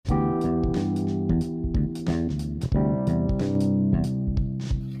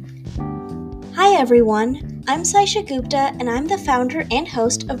everyone, I'm Saisha Gupta and I'm the founder and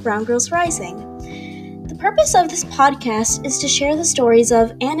host of Brown Girls Rising. The purpose of this podcast is to share the stories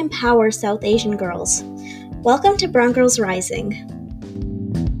of and empower South Asian girls. Welcome to Brown Girls Rising.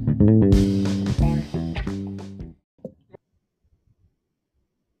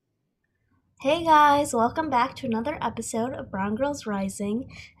 Hey guys, welcome back to another episode of Brown Girls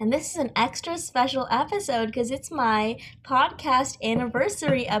Rising, and this is an extra special episode because it's my podcast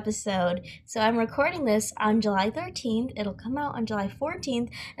anniversary episode. So I'm recording this on July 13th, it'll come out on July 14th,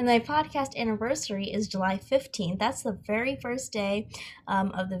 and my podcast anniversary is July 15th. That's the very first day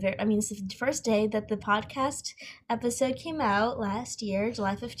it's the first day that the podcast episode came out last year,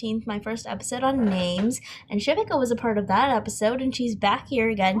 July 15th, my first episode on names, and Shivika was a part of that episode, and she's back here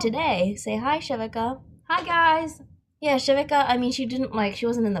again today. Say hi, Shivika. Hi, guys. Yeah, Shivika, she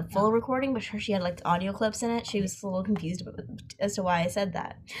wasn't in the full recording, but she had, audio clips in it. She was a little confused as to why I said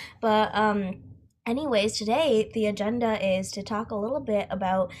that. But, anyways, today the agenda is to talk a little bit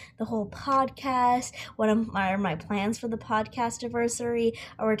about the whole podcast, what are my plans for the podcast anniversary.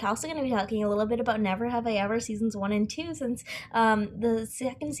 We're also going to be talking a little bit about Never Have I Ever seasons 1 and 2, since the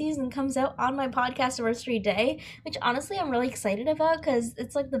second season comes out on my podcast anniversary day, which honestly I'm really excited about because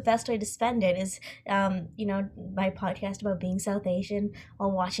it's the best way to spend it is, my podcast about being South Asian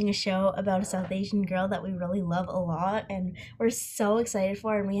while watching a show about a South Asian girl that we really love a lot and we're so excited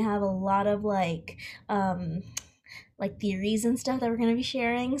for, and we have a lot of theories and stuff that we're going to be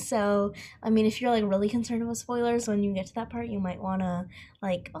sharing. So if you're really concerned about spoilers when you get to that part, you might want to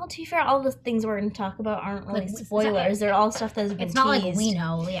to be fair, all the things we're going to talk about aren't really spoilers. They're all stuff that's been teased. It's not we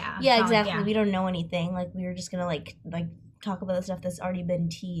know. Exactly. Yeah. We don't know anything. We were just going to talk about the stuff that's already been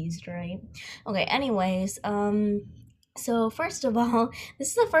teased, right? Okay, anyways, so first of all, this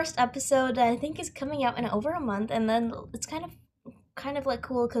is the first episode that I think is coming out in over a month, and then it's kind of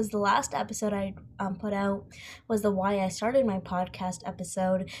cool because the last episode I put out was the why I started my podcast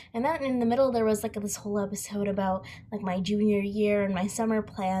episode, and then in the middle there was this whole episode about my junior year and my summer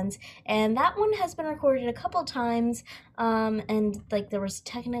plans, and that one has been recorded a couple times, and there was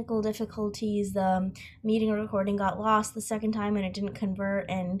technical difficulties. The meeting recording got lost the second time and it didn't convert,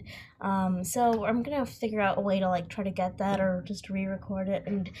 and so I'm gonna figure out a way to try to get that or just re-record it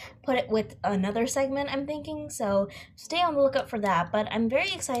and put it with another segment I'm thinking, so stay on the lookout for that. But I'm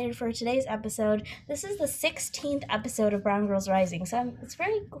very excited for today's episode. This is the 16th episode of Brown Girls Rising, so it's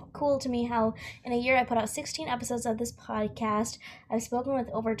very cool to me how in a year I put out 16 episodes of this podcast. I've spoken with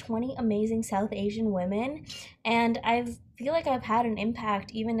over 20 amazing South Asian women, and I feel like I've had an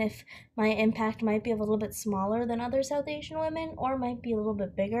impact, even if my impact might be a little bit smaller than other South Asian women or might be a little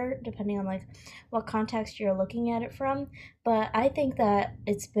bit bigger depending on what context you're looking at it from. But I think that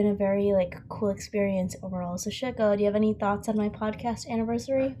it's been a very cool experience overall. So Shiko, do you have any thoughts on my podcast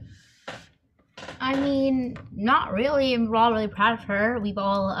anniversary? Not really. We're all really proud of her. We've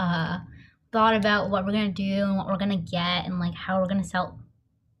all thought about what we're going to do and what we're going to get and how we're going to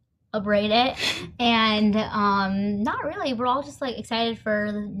celebrate it, and not really. We're all just excited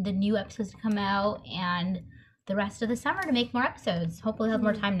for the new episodes to come out and the rest of the summer to make more episodes. Hopefully we'll have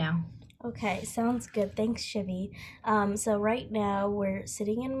more time now. Okay, sounds good. Thanks, Shivy. So right now we're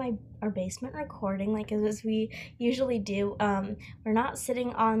sitting in our basement recording, as we usually do. We're not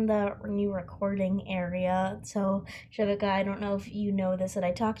sitting on the new recording area. So Shivika, I don't know if you know this, and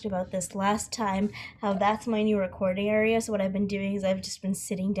I talked about this last time, how that's my new recording area. So what I've been doing is I've just been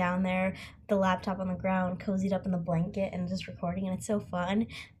sitting down there, the laptop on the ground, cozied up in the blanket, and just recording, and it's so fun.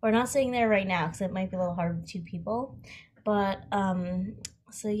 We're not sitting there right now because it might be a little hard with two people, but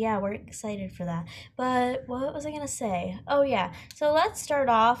so yeah, we're excited for that. But what was I gonna say? Oh yeah, so let's start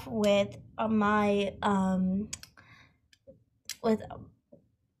off with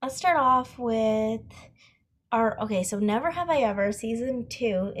so Never Have I Ever season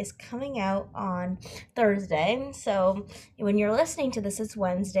 2 is coming out on Thursday. So when you're listening to this, it's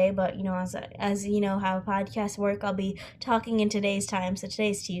Wednesday, but as you know how podcasts work, I'll be talking in today's time, so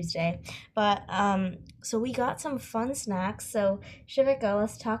today's Tuesday. But so we got some fun snacks. So Shivika,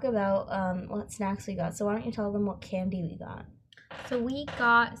 let's talk about what snacks we got. So why don't you tell them what candy we got? So we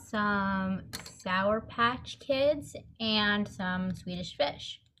got some Sour Patch Kids and some Swedish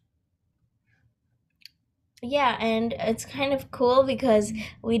Fish. Yeah, and it's kind of cool because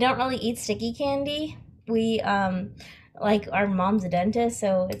we don't really eat sticky candy. We, our mom's a dentist,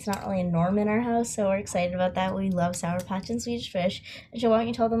 so it's not really a norm in our house, so we're excited about that. We love Sour Patch and Swedish Fish. And so why don't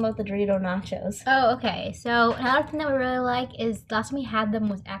you tell them about the Dorito Nachos? Oh, okay. So another thing that we really like is last time we had them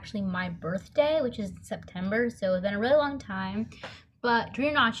was actually my birthday, which is September, so it's been a really long time. But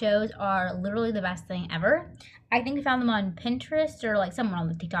Dorito nachos are literally the best thing ever. I think we found them on Pinterest or like somewhere on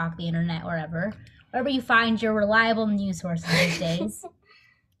the TikTok, the internet, wherever you find your reliable news sources these days.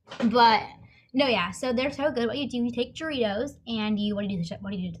 But no, yeah. So they're so good. What you do, you take Doritos and what do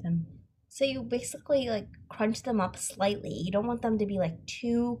you do to them? So you basically like crunch them up slightly. You don't want them to be like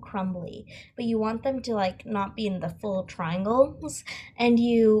too crumbly, but you want them to like not be in the full triangles. And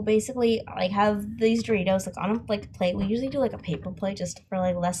you basically like have these Doritos like on a like plate. We usually do like a paper plate just for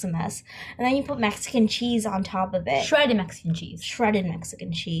like less mess. And then you put Mexican cheese on top of it. Shredded Mexican cheese. Shredded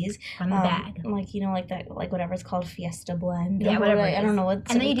Mexican cheese from the bag. Like like that, like whatever it's called, Fiesta blend. Yeah, whatever. I don't know what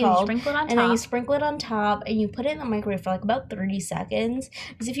it's and then you called. Sprinkle it on top. And then you sprinkle it on top, and you put it in the microwave for like about 30 seconds.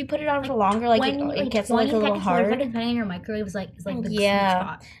 Because if you put it on for longer, like it gets like a little hard. Depending on your microwave is like the yeah.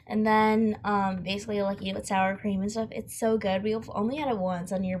 spot. And then basically like eat with sour cream and stuff. It's so good. We've only had it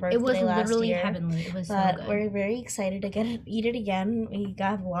once on your birthday last year. It was literally heavenly. It was so good. But we're very excited to eat it again. We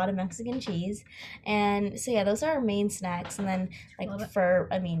got a lot of Mexican cheese, and so yeah, those are our main snacks. And then like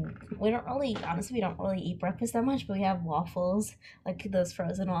we don't really eat breakfast that much, but we have waffles, like those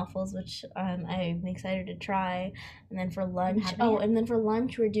frozen waffles, which I'm excited to try. And then for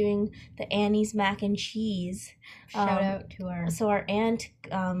lunch, we're doing the Annie's mac and cheese. Shout out to our aunt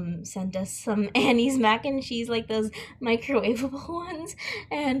sent us some Annie's mac and cheese, like those microwavable ones,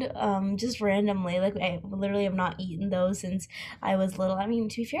 and just randomly, like I literally have not eaten those since I was little. I mean,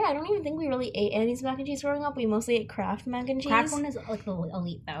 to be fair, I don't even think we really ate Annie's mac and cheese growing up. We mostly ate Kraft mac and cheese. Kraft one is like the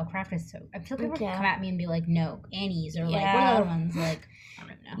elite though. Kraft is so. I feel like people come at me and be like, no, Annie's or like what are the other ones like. I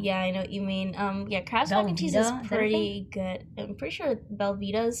don't know. Yeah, I know what you mean. Kraft's mac and cheese is pretty good. I'm pretty sure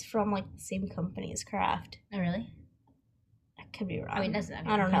Belvita's from like the same company as Kraft. Oh really? Could be wrong. I mean,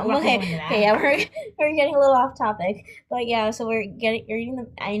 I don't know. Okay, yeah, we're getting a little off topic, but yeah, so you're eating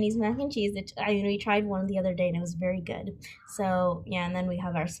the Annie's mac and cheese. We tried one the other day and it was very good. So yeah, and then we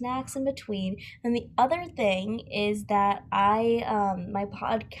have our snacks in between. And the other thing is that my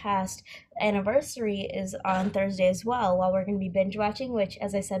podcast anniversary is on Thursday as well. While we're going to be binge watching, which,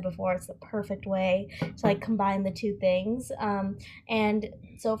 as I said before, it's the perfect way to like combine the two things. And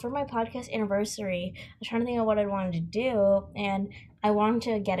so for my podcast anniversary, I was trying to think of what I wanted to do, and I wanted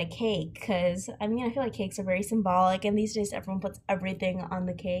to get a cake because I feel like cakes are very symbolic, and these days everyone puts everything on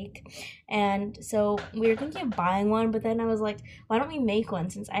the cake. And so we were thinking of buying one, but then I was like, why don't we make one,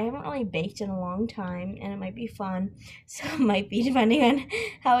 since I haven't really baked in a long time and it might be fun. So it might be, depending on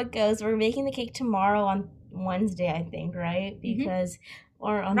how it goes. We're making the cake tomorrow on Wednesday, I think, right? Because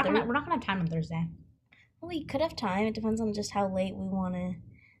or on we're not gonna have time on Thursday. Well, we could have time. It depends on just how late we want to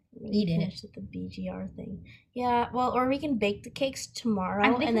finish with the BGR thing. Yeah, well, or we can bake the cakes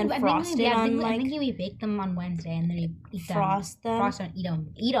tomorrow and then frost it on I think we bake them on Wednesday and then you eat them. Frost them. Frost and eat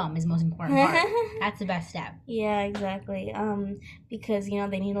them. Eat them is the most important part. That's the best step. Yeah, exactly. Because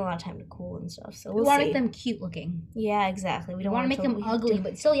they need a lot of time to cool and stuff. So we want to make them cute looking. Yeah, exactly. We don't want to make them ugly,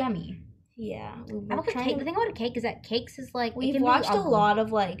 but still yummy. Yeah, the thing about a cake is that cakes is like we've watched a lot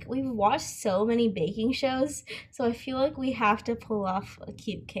of we've watched so many baking shows, so I feel like we have to pull off a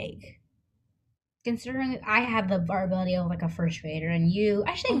cute cake. Considering I have the ability of like a first grader, and you're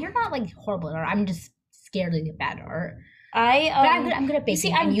not like horrible at art. I'm just scared to get bad at art. I'm good at baking.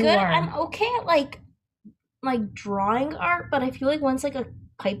 See, I'm good. I'm okay at like drawing art, but I feel like once like a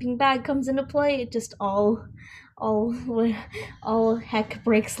piping bag comes into play, it just all heck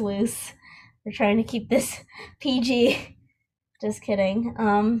breaks loose. We're trying to keep this PG. Just kidding.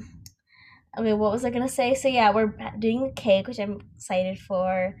 Okay, what was I gonna say? So yeah, we're doing a cake, which I'm excited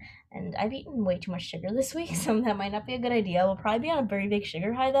for. And I've eaten way too much sugar this week, so that might not be a good idea. We'll probably be on a very big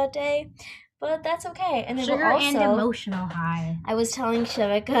sugar high that day, but that's okay. And then sugar and emotional high. I was telling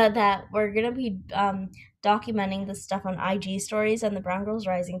Shivika that we're gonna be documenting this stuff on IG stories on the Brown Girls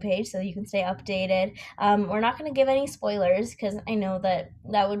Rising page, so you can stay updated. We're not going to give any spoilers because I know that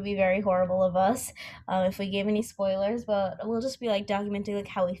would be very horrible of us if we gave any spoilers, but we'll just be like documenting like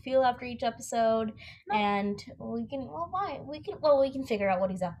how we feel after each episode, and we can figure out what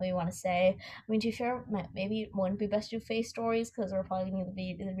exactly we want to say. I mean, to be fair, maybe it wouldn't be best to do face stories because we're probably going to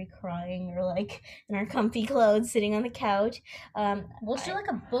be either be crying or like in our comfy clothes sitting on the couch. We'll do like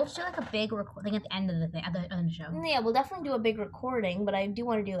a big recording at the end of the thing. On the show. Yeah, we'll definitely do a big recording, but I do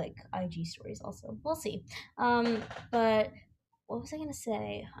want to do like IG stories also. We'll see. But what was I gonna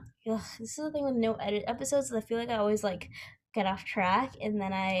say? Ugh, this is the thing with no edit episodes. I feel like I always like get off track, and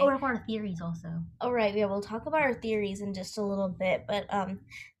then we're talking our theories also. Oh right, yeah, we'll talk about our theories in just a little bit, but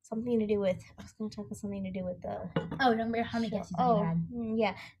something to do with. I was gonna talk about something to do with the. Oh, remember how many guesses you had?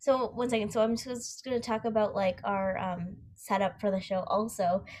 Yeah. So 1 second. So I'm just gonna talk about like our setup for the show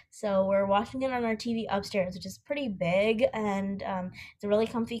also. So we're watching it on our TV upstairs, which is pretty big, and it's a really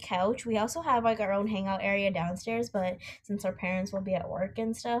comfy couch. We also have like our own hangout area downstairs, but since our parents will be at work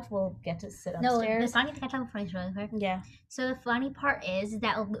and stuff, we'll get to sit No, upstairs. the funny thing I tell funny really quick. Yeah. So the funny part is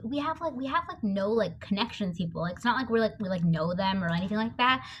that we have no like connections to people. Like it's not like we know them or anything like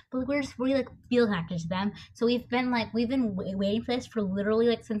that. But like, we're just really like feel connected to them. So we've been waiting for this for literally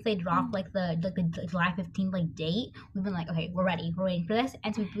like since they dropped like the July 15th like date. We've been like, okay, we're ready. We're waiting for this.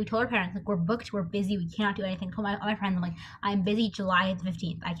 And so we told our parents like we're booked. We're busy. We cannot do anything. I told all my friends, I'm like, I'm busy July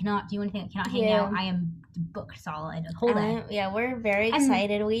 15th. I cannot do anything. I cannot hang out. I am booked solid the whole day. Yeah, we're very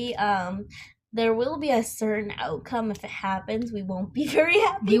excited. We there will be a certain outcome if it happens. We won't be very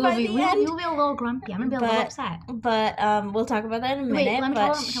happy by the end. We will be a little grumpy. I'm gonna be a little upset. But we'll talk about that in a minute. Wait, let me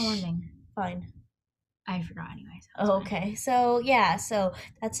tell one thing. Fine. I forgot anyways. Okay, so yeah, so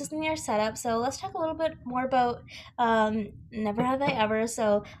that's just in your setup. So let's talk a little bit more about Never Have I Ever.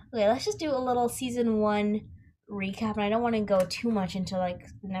 So okay, let's just do a little season 1 recap, and I don't want to go too much into like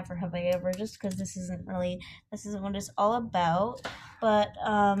Never Have I Ever, just because this isn't what it's all about. But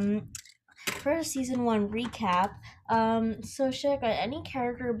for season 1 recap, so Shika, any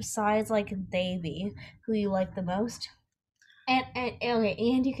character besides like Davy who you like the most? And okay,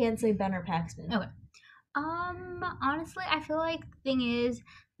 and you can't say Ben or Paxton. Okay. Honestly, I feel like the thing is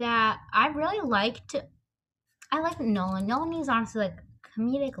that I like Nolan. Nolan is honestly like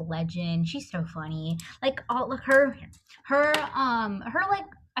comedic legend. She's so funny. Like all like her like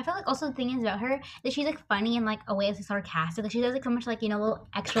I feel like also the thing is about her that she's like funny in like a way that's like sarcastic. Like she does like so much like little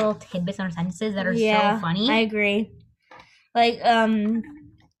extra little tidbits on her sentences that are so funny. I agree. Like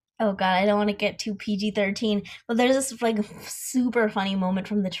oh god, I don't want to get too PG-13, but there's this like super funny moment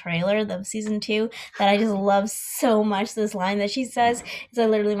from the trailer of season 2 that I just love so much. This line that she says is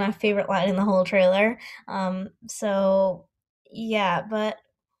literally my favorite line in the whole trailer. So yeah, but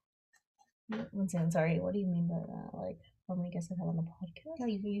one second, sorry. What do you mean by that? Like, how many guests I've had on the podcast? No,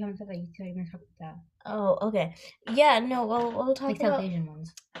 you haven't said that. You said you're gonna talk about that. Oh, okay. Yeah, no. Well, we'll talk like about South Asian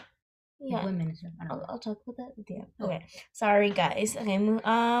ones. Yeah, women and stuff. I'll talk about that at the end. Okay, sorry guys. Okay,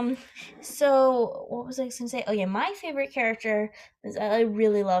 so what was I gonna say? Oh yeah, my favorite character is I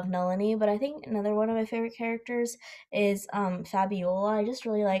really love Nalini, but I think another one of my favorite characters is Fabiola. I just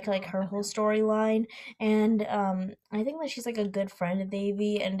really like her whole storyline, and I think that she's like a good friend of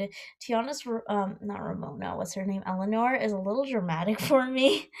Davy. And to be honest, not Ramona, what's her name? Eleanor is a little dramatic for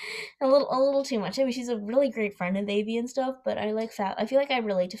me, a little too much. I mean, she's a really great friend of Davy and stuff, but I like I feel like I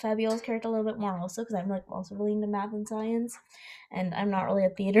relate to Fabiola's character a little bit more also because I'm like also really into math and science, and I'm not really a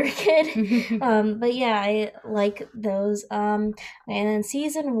theater kid. But yeah, I like those. And then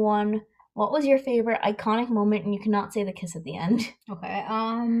season 1, what was your favorite iconic moment? And you cannot say the kiss at the end. Okay.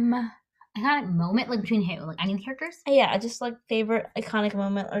 Iconic moment, like between who? Like any of the characters? Yeah, just like favorite iconic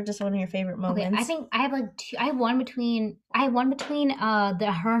moment, or just one of your favorite moments. Okay, I think I have like two. I have one between her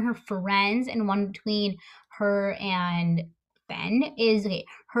and her friends, and one between her and Ben. Is okay.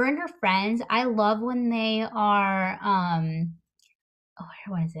 Her and her friends. I love when they are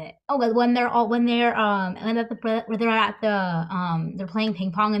what is it? Oh, but when they're and at they're playing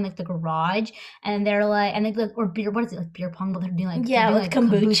ping pong in like the garage, and they're like, and they like, or beer, what is it, like beer pong, but they're doing like, with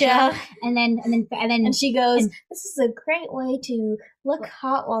kombucha. and then she goes, this is a great way to look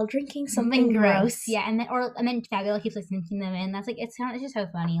hot while drinking something gross. Yeah, and then Fabiola keeps like sneaking them in. That's like it's just so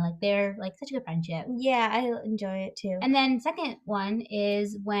funny. Like they're like such a good friendship. Yeah, I enjoy it too. And then second one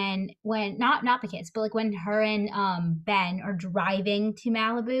is when not the kiss, but like when her and Ben are driving to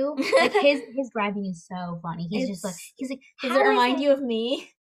Malibu. Like his driving is so funny. He's like does it remind you of me?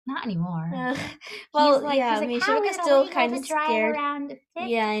 Not anymore. Well, yeah, I mean, Shivika's still kind of scared. Around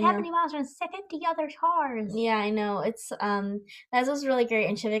 50, yeah, I know. 70 miles around 50 other cars. Yeah, I know. It's that was really great,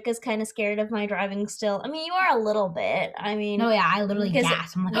 and Shivika's kind of scared of my driving still. I mean, you are a little bit. I mean, no, yeah, I literally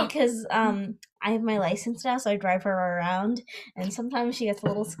gasped. I'm like, because I have my license now, so I drive her around, and sometimes she gets a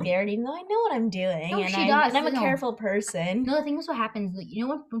little scared, even though I know what I'm doing. No, and she does. And I'm a careful person. No, the thing is, what happens, like, you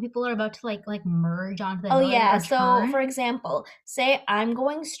know, when people are about to like merge onto the road. Oh yeah. So for example, say I'm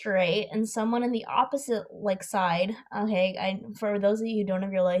going straight, and someone in the opposite like side. Okay, for those of you who don't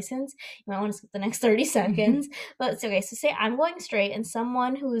have your license, you might want to skip the next 30 seconds. But it's okay. So say I'm going straight, and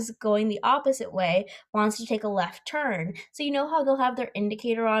someone who's going the opposite way wants to take a left turn. So you know how they'll have their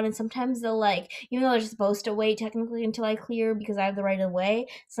indicator on, and sometimes they'll like, even though they're supposed to wait technically until I clear because I have the right of way,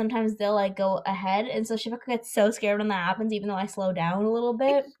 sometimes they'll like go ahead, and so Shivaka gets so scared when that happens, even though I slow down a little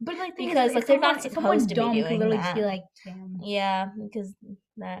bit. But like because like they're not supposed to be doing that. Be like, damn. Yeah, because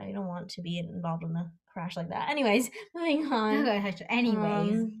that you don't want to be involved in a crash like that. Anyways, moving on.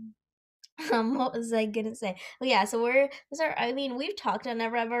 Anyways. What was I gonna say? Oh yeah, so I mean, we've talked on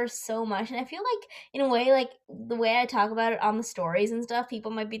Never Ever so much, and I feel like in a way, like the way I talk about it on the stories and stuff,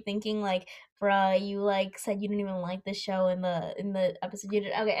 people might be thinking like, "Bruh, you like said you didn't even like the show in the episode you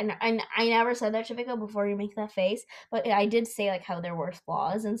did." Okay, and I never said that, Shavika, before you make that face, but I did say like how there were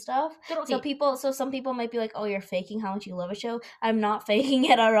flaws and stuff. Okay. So some people might be like, "Oh, you're faking how much you love a show." I'm not faking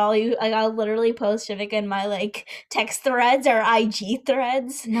it at all. You like, I'll literally post Shavika in my like text threads or IG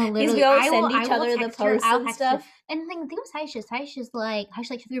threads. No, Because we literally, always send I each will other the text her. posts I'll and text her. stuff. And the thing with Saisha's like,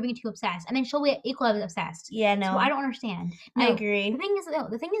 you're being too obsessed, and then she'll be equally obsessed. Yeah, So no, I don't understand. I No, agree. the thing is,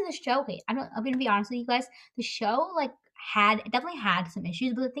 the show. Okay, I'm gonna be honest with you guys. The show like it definitely had some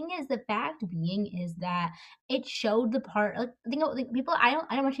issues, but the thing is, the fact being is that it showed the part. Like, people. I don't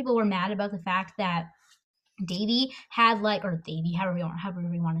know much people were mad about the fact that Davy had like, or Davy, however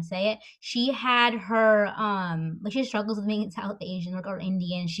you want to say it. She had her like, she struggles with being South Asian, like, or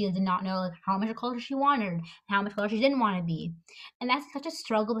Indian. She did not know like how much of culture she wanted, and how much culture she didn't want to be, and that's such a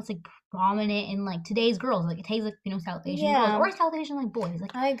struggle that's like prominent in like today's girls, like today's like, you know, South Asian girls Yeah, or South Asian like boys.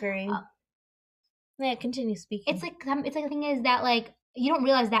 Like, I agree. uh, Yeah, continue speaking. it's like the thing is that like you don't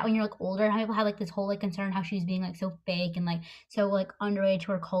realize that when you're like older, how people have like this whole like concern how she's being like so fake and like so like underage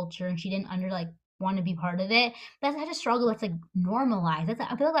to her culture, and she didn't like want to be part of it. That's such a struggle that's like normalized.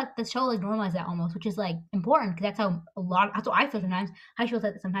 I feel like the show like normalized that almost, which is like important because that's how that's what I feel sometimes. I feel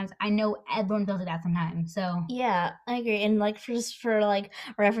that sometimes. I know everyone feels like that sometimes. So Yeah, I agree. And like for like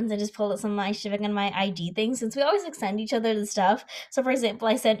reference, I just pulled up some of my Shivika and my IG things since we always like send each other the stuff. So for example,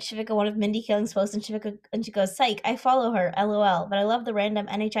 I sent Shivika one of Mindy Kaling's posts, and she goes, "Psych, I follow her, LOL, but I love the random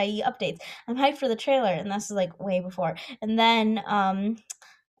NHIE updates. I'm hyped for the trailer," and this is like way before. And then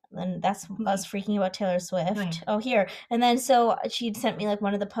that's us freaking about Taylor Swift. Okay. Oh, here. And then so she'd sent me like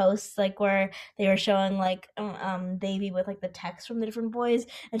one of the posts like where they were showing like Davy with like the text from the different boys,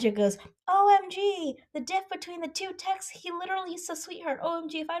 and she goes, "OMG, the diff between the two texts. He literally is so sweetheart.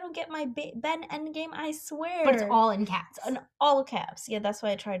 OMG, if I don't get my Ben Endgame, I swear." But it's all in caps. It's in all caps. Yeah, that's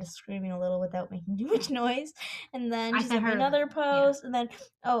why I tried to screaming a little without making too much noise. And then she sent me another post, and then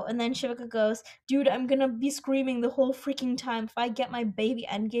Shivika goes, "Dude, I'm gonna be screaming the whole freaking time. If I get my baby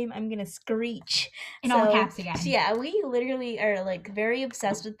Endgame, I'm gonna screech." In all caps again. Yeah, we literally are like very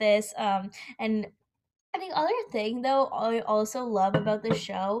obsessed with this. And I think other thing though I also love about the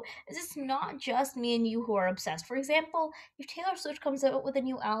show is it's not just me and you who are obsessed. For example, if Taylor Swift comes out with a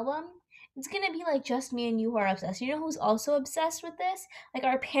new album, it's gonna be like just me and you who are obsessed. You know who's also obsessed with this? Like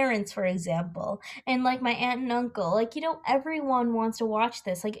our parents, for example, and like my aunt and uncle. Like, you know, everyone wants to watch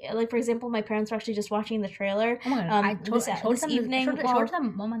this. Like for example, my parents were actually just watching the trailer. Oh my god! This evening. I showed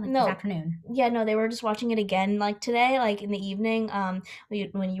them moment like this afternoon. Yeah, no, they were just watching it again like today, like in the evening.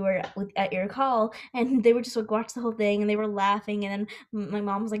 When you were at your call, and they were just like watch the whole thing, and they were laughing, and then my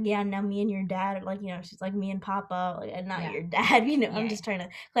mom was like, "Yeah, now me and your dad are like, you know," she's like, "Me and Papa, like, and not your dad." You know, I'm just trying to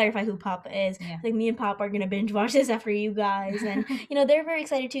clarify who Papa is. Yeah. Like, me and Papa are gonna binge watch this after you guys, and you know they're very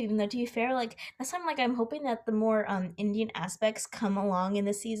excited too. Even though, to be fair, like that's time, like I'm hoping that the more Indian aspects come along in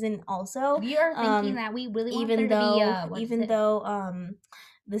the season also. We are thinking that we really want there to be even though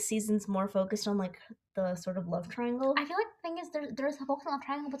the season's more focused on like the sort of love triangle. I feel like the thing is there's a focus on love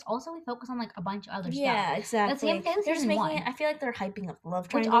triangle, but also we focus on like a bunch of other stuff. Yeah, exactly. They're just making it. I feel like they're hyping up the love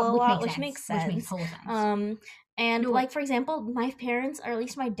triangle a lot, which makes sense. Which makes total sense. And like for example, my parents, or at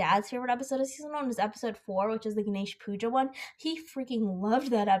least my dad's favorite episode of season 1 was episode 4, which is the Ganesh Puja one. He freaking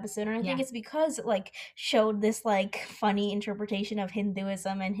loved that episode, and I think it's because it like showed this like funny interpretation of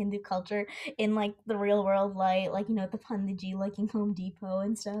Hinduism and Hindu culture in like the real world light, like, you know, the Panditji liking Home Depot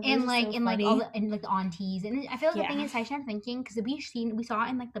and stuff. And like so like all the and like the aunties, and I feel like the thing is, I'm thinking because we saw it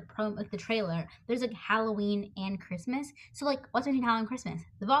in like the trailer. There's like Halloween and Christmas, so like what's between Halloween and Christmas?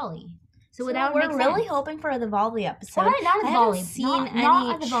 The Diwali. So we're really hoping for the Diwali episode. Not the I Diwali. haven't seen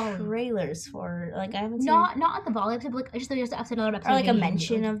any trailers for like I haven't seen not the Diwali episode, but like just another episode, or like a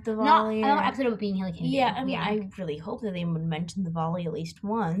mention of the Diwali. Another episode of it being like Hindu. Yeah, I mean, I really hope that they would mention the Diwali at least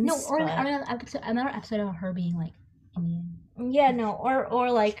once. No, or another episode of her being like Indian. Yeah, no, or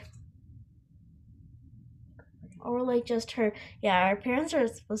like just her. Yeah, our parents are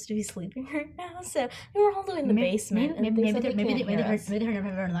supposed to be sleeping right now, so we're all in the basement. Maybe they're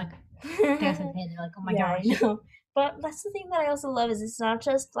never like. They're like, oh my gosh. No. But that's the thing that I also love is it's not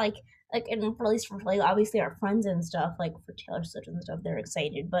just like and at least for like obviously our friends and stuff, like for Taylor Swift and stuff, they're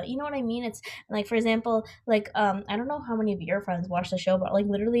excited. But you know what I mean? It's like, for example, like I don't know how many of your friends watch the show, but like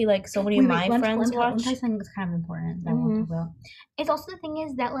literally like so many of my friends watch. I think it's kind of important that I want to go. It's also the thing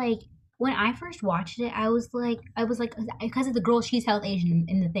is that like when I first watched it, I was like because of the girl, she's South Asian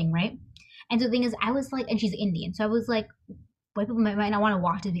in the thing, right? And so the thing is, I was like, and she's Indian, so I was like, white people might not want to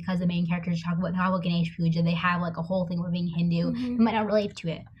watch it because the main characters talk about Ganesh Puja. They have like a whole thing about being Hindu. Mhm. They might not relate to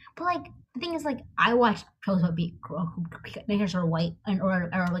it. But like the thing is, like I watch shows about being characters are white or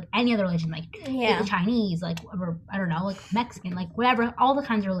like any other religion, like Yeah. Chinese, like or, I don't know, like Mexican, like whatever, all the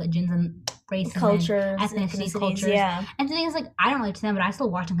kinds of religions and races, Cultures, and ethnicity, ethnicities, cultures. yeah. And the thing is, like I don't relate to them, but I still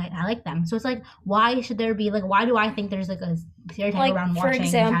watch them. I like them. So it's like, why should there be like? Why do I think there's like a stereotype Like around for watching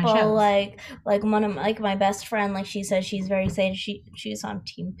example, shows? like one of my best friend, like she said she's very excited. She's on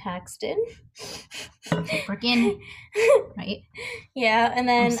Team Paxton. Freaking right. Yeah, and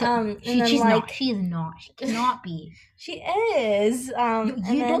then she's not. She is not. She cannot be. She is. You and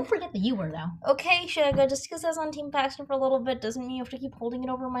then, don't forget that you were though. Okay, Sugar, just because I was on Team Paxton for a little bit doesn't mean you have to keep holding it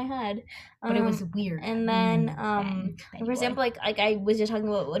over my head. But it was weird. And then, Ben, for example, like I was just talking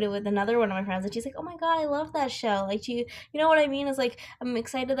about what it with another one of my friends, and she's like, "Oh my god, I love that show!" Like, you know what I mean? Is like I'm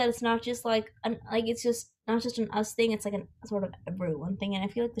excited that it's not just like it's just not just an us thing. It's like a sort of everyone thing, and I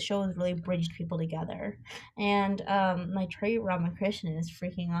feel like the show has really bridged people together. And my Trey Ramakrishnan is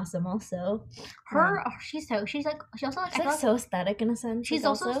freaking awesome. Also, she's also like so aesthetic in a sense. She's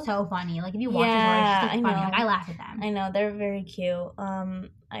also so funny. Like if you watch her, she's funny. Like I laugh at them. I know they're very cute.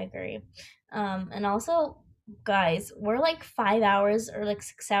 I agree. And also, guys, we're like 5 hours or like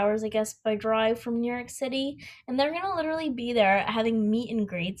 6 hours, I guess, by drive from New York City, and they're gonna literally be there having fan meet and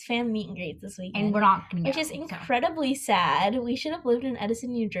greets this weekend, and we're not gonna which is incredibly sad. We should have lived in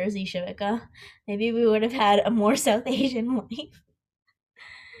Edison, New Jersey, Shivika. Maybe we would have had a more South Asian life.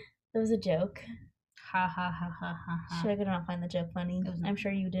 That was a joke. Ha ha ha ha ha. Shivika did not find the joke funny. I'm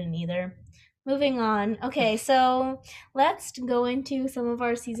sure you didn't either. Moving on. Okay, so let's go into some of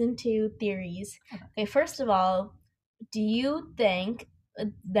our season 2 theories. Okay, first of all, do you think,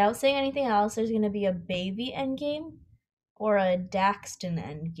 without saying anything else, there's going to be a baby endgame or a Daxton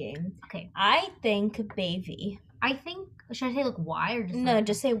endgame? Okay. I think baby. I think, should I say like why or just no? Like,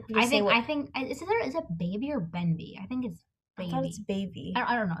 just say. I think is it baby or Benby? I think it's baby. I thought it's baby.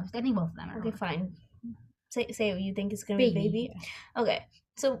 I don't know. I think both of them. Okay, fine. Say what you think it's gonna be baby. Okay.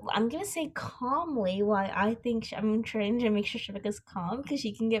 So I'm gonna say calmly why I think I'm trying to make sure Shivika's calm because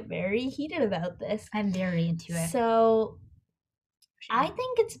she can get very heated about this. I'm very into it. So I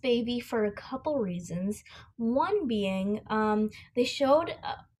think it's baby for a couple reasons. One being, they showed.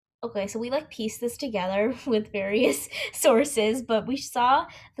 Okay, so we like pieced this together with various sources, but we saw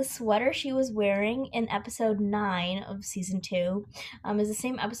the sweater she was wearing in episode 9 of season 2 is the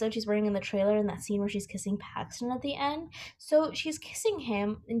same episode she's wearing in the trailer in that scene where she's kissing Paxton at the end. So she's kissing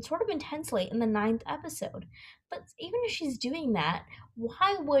him and sort of intensely in the 9th episode. But even if she's doing that,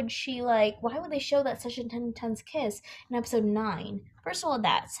 why would they show that such an intense kiss in episode 9? First of all,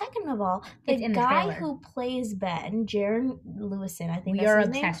 that. Second of all, the guy who plays Ben, Jaron Lewison, I think we are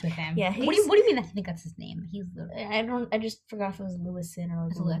obsessed with him. Yeah. What do you mean? I think that's his name. I just forgot if it was Lewison or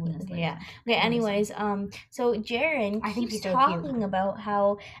Lewison. Yeah. Okay. Anyways, so Jaron, I think he's talking about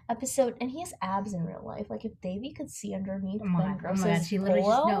how episode, and he has abs in real life. Like if Davey could see underneath Ben Gross's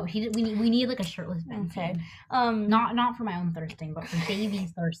polo. We need like a shirtless Ben. Okay. Not for my own thirsting, but for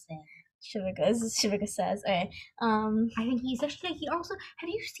Davey's thirsting. Shivika says. Okay. I think he's actually. He also. Have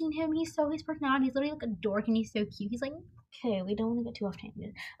you seen him? His personality. He's literally like a dork, and he's so cute. He's like. Okay, we don't want to get too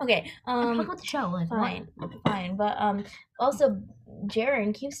off-tangent. Okay. Talk about the show. Like, fine. But also,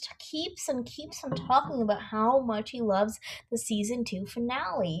 Jaron keeps on talking about how much he loves the season 2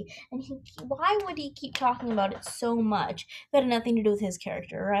 finale, and why would he keep talking about it so much? That had nothing to do with his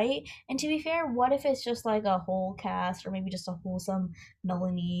character, right? And to be fair, what if it's just like a whole cast, or maybe just a wholesome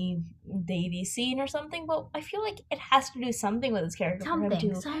Melanie Davies scene or something? But I feel like it has to do something with his character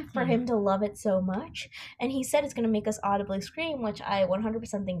for him to love it so much. And he said it's going to make us audibly scream, which I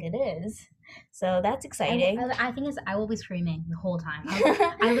 100% think it is. So that's exciting. I think I will be screaming the whole time.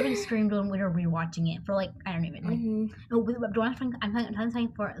 I literally screamed when we were rewatching it for like I don't even like. I'm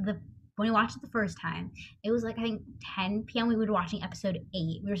telling for when we watched it the first time, it was like I think 10 p.m. we were watching episode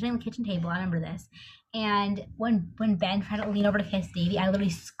 8. We were sitting on the kitchen table. I remember this. And when Ben tried to lean over to kiss Davey, I literally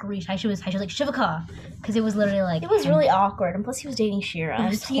screeched. I was like Shivika, because it was literally like it was really awkward. And plus, he was dating Shira. It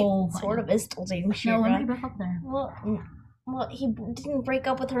was sort of is still dating Shira. No, when did he break up with her? Well, he didn't break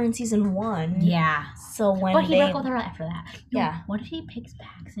up with her in season 1. Yeah. So when but he broke up with her after that. Yeah. What if he picks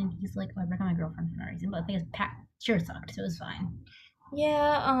Paxton? He's like, I broke up with my girlfriend for no reason, but the thing is, sure sucked, so it was fine.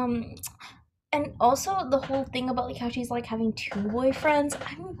 Yeah. And also the whole thing about like how she's like having 2 boyfriends.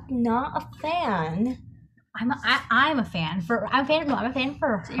 I'm not a fan. I'm a fan for I'm a fan for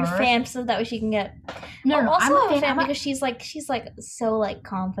her. So you're a fan so that way she can get. No, Also, I'm a fan because she's like so like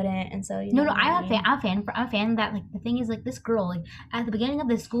confident and so you No, know. no, I'm a fan. I'm a fan that like the thing is like this girl like at the beginning of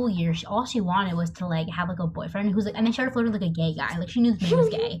the school year, all she wanted was to like have like a boyfriend who's like, and then she started flirting with like a gay guy. Like she knew this man was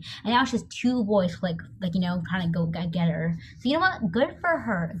gay, and now she has 2 boys like trying to go get her. So you know what? Good for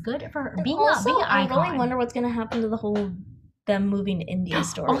her. Good for her. Being Also, an I icon. really wonder what's gonna happen to the whole them moving to India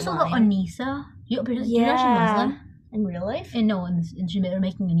story. Also, the Anissa. You know she's Muslim in real life? And no, they're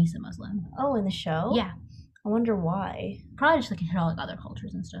making Anissa Muslim. Oh, in the show? Yeah. I wonder why. Probably just like hit all like other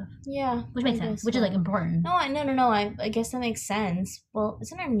cultures and stuff. Yeah, which makes sense. Which is like important. No. I guess that makes sense. Well,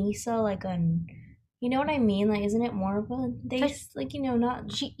 isn't Anissa like an? You know what I mean? Like, isn't it more of a like you know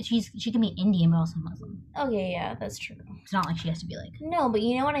not she can be Indian but also Muslim. Okay, yeah, that's true. It's not like she has to be like no, but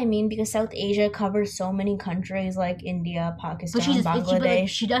you know what I mean because South Asia covers so many countries like India, Pakistan, Bangladesh.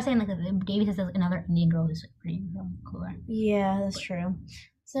 She does say like Davey says like another Indian girl who's like pretty cooler. Yeah, that's true.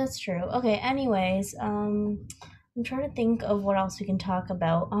 So that's true. Okay. Anyways, I'm trying to think of what else we can talk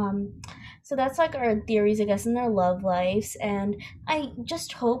about. So that's like our theories, I guess, in their love lives, and I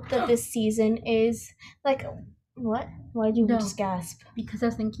just hope that this season is like, what? Why did you just gasp? Because I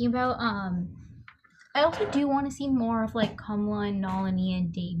was thinking about I also do want to see more of like Kamala and Nalini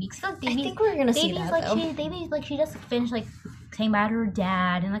and Davy. I think we're gonna see that. Davy's like she just finished like saying bye to her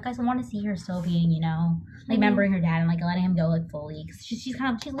dad, and like I just want to see her still being like remembering her dad and like letting him go like fully. Cause she's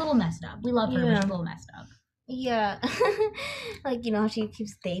a little messed up. We love her, but she's a little messed up. Yeah, like how she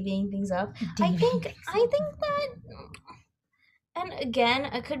keeps babying things up. I think that, and again,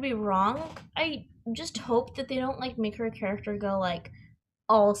 I could be wrong. I just hope that they don't like make her character go like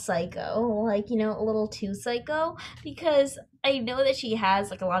all psycho, like a little too psycho, because I know that she has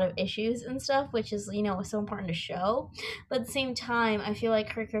like a lot of issues and stuff, which is so important to show, but at the same time I feel like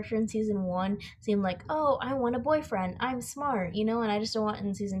her character in season 1 seemed like, oh, I want a boyfriend, I'm smart, and I just don't want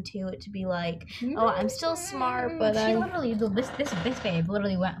in season 2 it to be like, oh, I'm still smart, but she literally this babe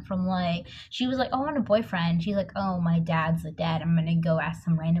literally went from like she was like, oh, I want a boyfriend, she's like, oh, my dad's dead, I'm gonna go ask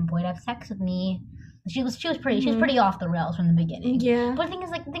some random boy to have sex with me. She was pretty off the rails from the beginning. Yeah. But the thing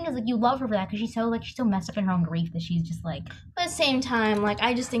is like you love her for that because she's so messed up in her own grief that she's just like. But at the same time, like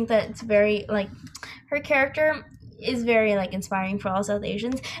I just think that it's very like her character is very like inspiring for all South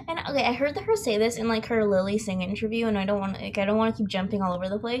Asians. And okay, I heard her say this in like her Lily Singh interview, and I don't want to keep jumping all over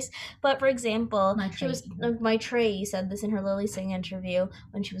the place. But for example, my Trey said this in her Lily Singh interview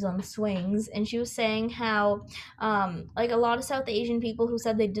when she was on the swings, and she was saying how like a lot of South Asian people who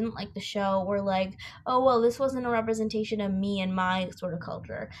said they didn't like the show were like, oh well, this wasn't a representation of me and my sort of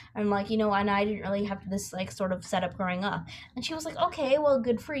culture, and like and I didn't really have this like sort of setup growing up. And she was like, okay, well,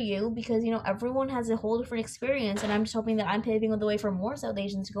 good for you, because everyone has a whole different experience, and I'm just hoping that I'm paving the way for more South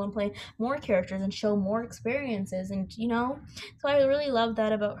Asians to go and play more characters and show more experiences, and so I really love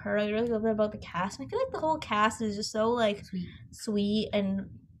that about her. I really love that about the cast. And I feel like the whole cast is just so like sweet, and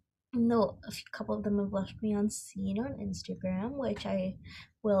a couple of them have left me on scene on Instagram, which I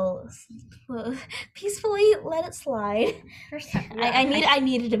will peacefully let it slide. I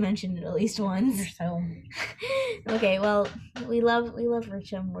needed to mention it at least once. You're so okay. Well, we love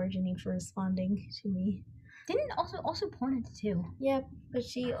Richa Morjani for responding to me. Didn't also porn it too. Yeah, but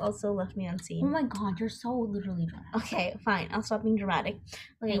she also left me on scene. Oh my god, you're so literally dramatic. Okay, fine. I'll stop being dramatic.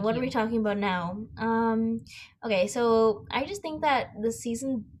 Okay, what are we talking about now? Okay, so I just think that the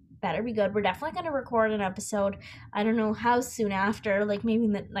season better be good. We're definitely gonna record an episode. I don't know how soon after, like maybe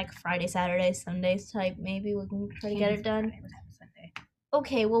like Friday, Saturday, Sundays type. Maybe we can try to get it done.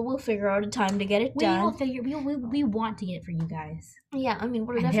 Okay, well, we'll figure out a time to get it done. We want to get it for you guys. Yeah, I mean,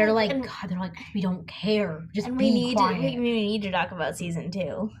 they're like, we don't care. Just and be quiet. We need to talk about season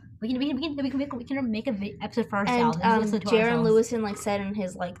 2. We can make an episode for ourselves. And Jaron Lewison said in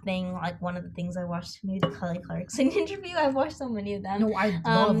his thing, one of the things I watched, maybe the Kelly Clarkson interview. I've watched so many of them. No, I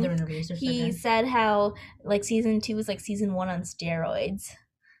love their interviews. He said how season 2 is like season 1 on steroids,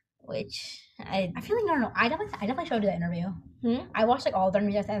 which I feel like no. I definitely showed you that interview. I watched all of their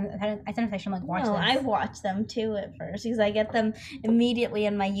interviews. I sent a section watch them. I watched them too at first because I get them immediately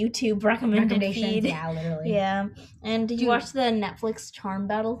in my YouTube recommended feed. Yeah, literally. Yeah. And did you watch the Netflix charm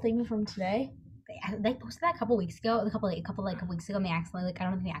battle thing from today? They posted that a couple weeks ago. A couple weeks ago, and they accidentally I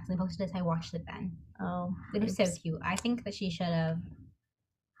don't think they accidentally posted it. So I watched it then. Oh, it was so cute. I think that she should have.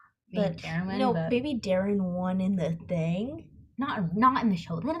 Maybe Darren won in the thing. Not in the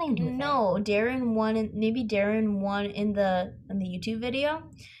show. What do they do with it? Darren won. Maybe Darren won in the YouTube video,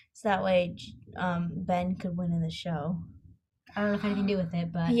 so that way Ben could win in the show. I don't know if anything to do with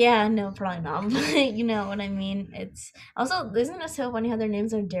it, but Yeah, no, probably not. But you know what I mean. It's also, isn't it so funny how their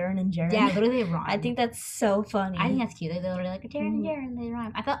names are Darren and Jaren? yeah, literally they rhyme. I think that's so funny. I think that's cute. They're literally like Darren and Mhm. Darren. They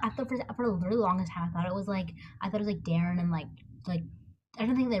rhyme. I thought for the really longest time I thought it was like Darren and like I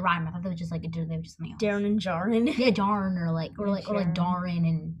don't think they rhyme. I thought they were just like they were just something else. Darren and Jaren. Yeah, Darn or like Jaren. Darren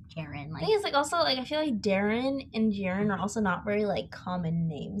and Jaren. I Like think it's like also like I feel like Darren and Jaren are also not very like common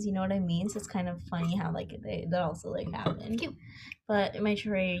names. You know what I mean? So it's kind of funny how like that also like happen. cute. But my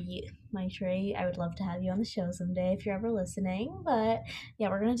Trey, I would love to have you on the show someday if you're ever listening. But yeah,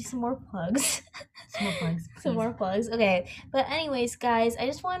 we're gonna do some more plugs. Some more plugs. Some more plugs. Okay. But anyways, guys, I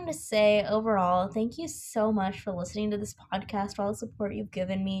just wanted to say overall, thank you so much for listening to this podcast, for all the support you've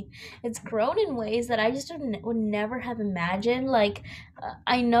given me. It's grown in ways that I just would never have imagined. Like,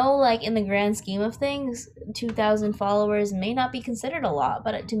 I know, like, in the grand scheme of things, 2,000 followers may not be considered a lot,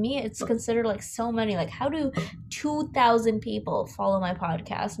 but to me, it's considered like so many. Like, how do 2,000 people follow my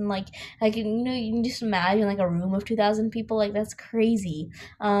podcast? And like you know, you can just imagine like a room of 2,000 people. Like, that's crazy.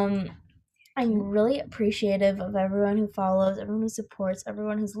 I'm really appreciative of everyone who follows, everyone who supports,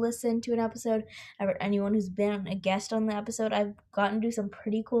 everyone who's listened to an episode, anyone who's been a guest on the episode. I've gotten to do some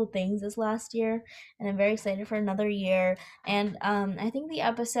pretty cool things this last year, and I'm very excited for another year. And I think the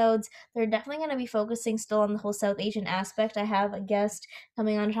episodes, they're definitely going to be focusing still on the whole South Asian aspect. I have a guest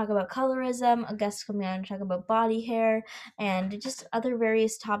coming on to talk about colorism, a guest coming on to talk about body hair, and just other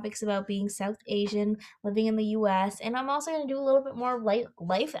various topics about being South Asian, living in the US. And I'm also going to do a little bit more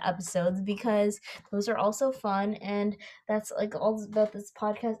life episodes because those are also fun. And that's like all about this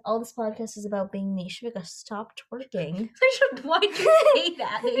podcast. All this podcast is about being me. Shivika, stop twerking. Why'd you say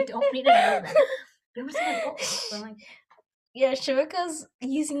that? They don't need to know that. There was like, yeah, Shivika's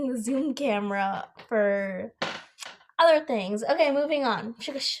using the Zoom camera for other things. Okay, moving on.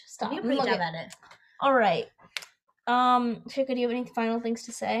 Shivika, stop. You pretty job at it. All right. Shivika, do you have any final things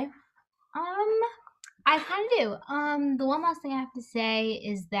to say? I kind of do. The one last thing I have to say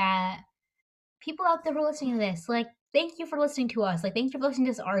is that people out there who are listening to this, like, thank you for listening to us. Like, thank you for listening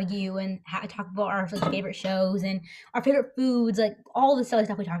to us argue and talk about our favorite shows and our favorite foods, like all the silly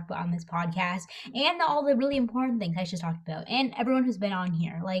stuff we talked about on this podcast, and all the really important things I just talked about, and everyone who's been on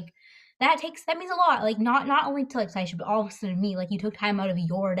here. Like, that means a lot. Like, not only to like Saisha, but also to me. Like, you took time out of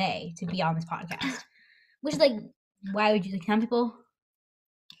your day to be on this podcast, which is like, why would you like some people?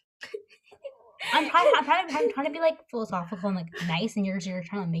 I'm trying to be like philosophical and like nice, and you're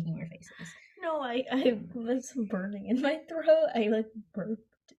trying to make me weird faces. No, I have some burning in my throat. I like burped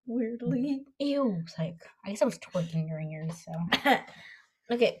weirdly. Ew, like I guess I was twerking your ears, so.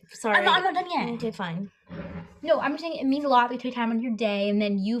 Okay, sorry. I'm not done yet. Okay, fine. No, I'm just saying it means a lot that you took time on your day, and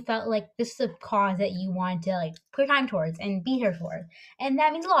then you felt like this is a cause that you wanted to like put time towards and be here for, and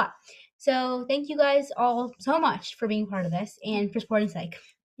that means a lot. So thank you guys all so much for being part of this and for supporting Psych.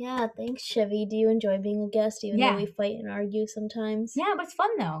 Yeah, thanks, Chevy. Do you enjoy being a guest, even though we fight and argue sometimes? Yeah, but it's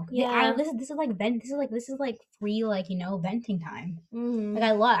fun though. Yeah, this is like this is like free, like, you know, venting time. Mm-hmm. Like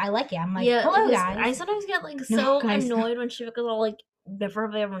I like it. I'm like, hello guys. I sometimes get like so annoyed when Shivika's all like, never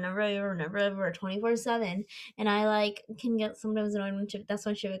have I ever, never ever 24/7, and I like can get sometimes annoyed when that's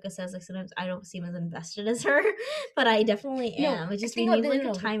when Shivika says like sometimes I don't seem as invested as her, but I definitely am. It just we need like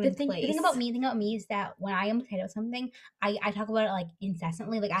a time and place. The thing about me is that when I am excited about something, I talk about it like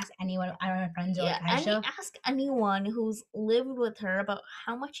incessantly. Like ask anyone, I don't know, my friends or like ask anyone who's lived with her about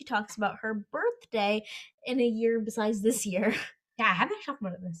how much she talks about her birthday in a year besides this year. Yeah, I haven't talked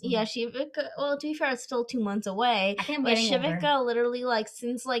about it this year. Yeah, Shivika, well, to be fair, it's still 2 months away. I think but Shivika literally, like,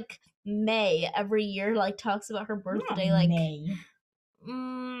 since, like, May, every year, like, talks about her birthday, not like... May.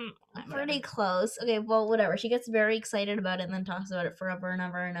 Pretty close. Okay, well, whatever. She gets very excited about it and then talks about it forever and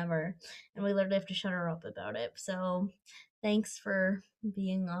ever and ever. And we literally have to shut her up about it. So, thanks for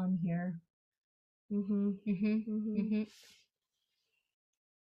being on here.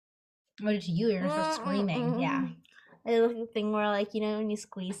 What did you? You're just screaming. Yeah. I like the thing where, like, you know, when you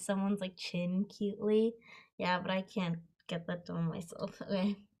squeeze someone's, like, chin cutely. Yeah, but I can't get that done myself.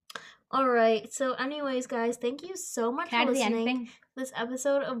 Okay. All right. So, anyways, guys, thank you so much for listening to this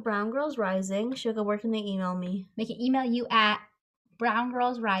episode of Brown Girls Rising. Sugar, where can they email me? They can email you at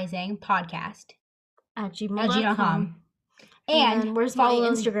browngirlsrisingpodcast@gmail.com. And where's my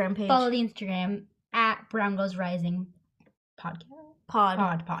Instagram page? Follow the Instagram at Brown Girls Rising Podcast. Pod.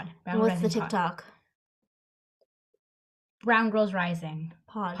 And what's the TikTok? Brown Girls Rising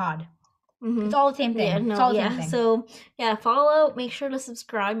Pod. It's all the same thing. Yeah, it's all the same thing. So, yeah, follow. Make sure to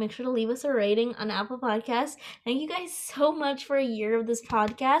subscribe. Make sure to leave us a rating on Apple Podcasts. Thank you guys so much for a year of this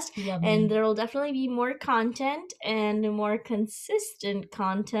podcast. And there will definitely be more content and more consistent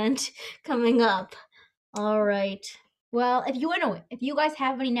content coming up. All right. Well, if you guys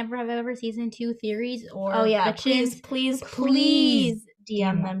have any Never Have I Ever season 2 theories or Oh yeah, predictions, please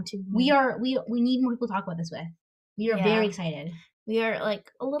DM them to me. we need more people to talk about this with. We are very excited. We are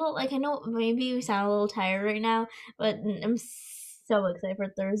like a little like I know maybe we sound a little tired right now, but I'm so excited for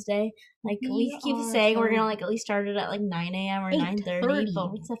Thursday. Like we keep saying we're gonna like at least start it at like 9 a.m. or 9:30,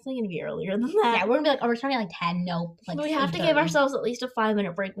 but it's definitely gonna be earlier than that. Yeah, we're gonna be like, oh, we're starting at like 10. Nope. Like we have to give ourselves at least a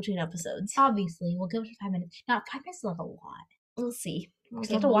 5-minute break between episodes. Obviously, we'll give it 5 minutes. Now, 5 minutes is like a lot. We'll see. We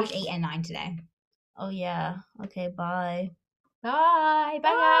have to watch 8 and 9 today. Oh yeah. Okay. Bye. Bye. Bye,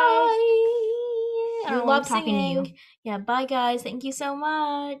 guys. I love talking to you. Yeah. Bye, guys. Thank you so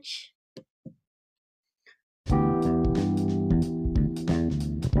much.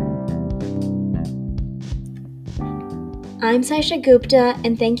 I'm Saisha Gupta,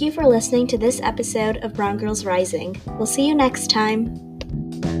 and thank you for listening to this episode of Brown Girls Rising. We'll see you next time.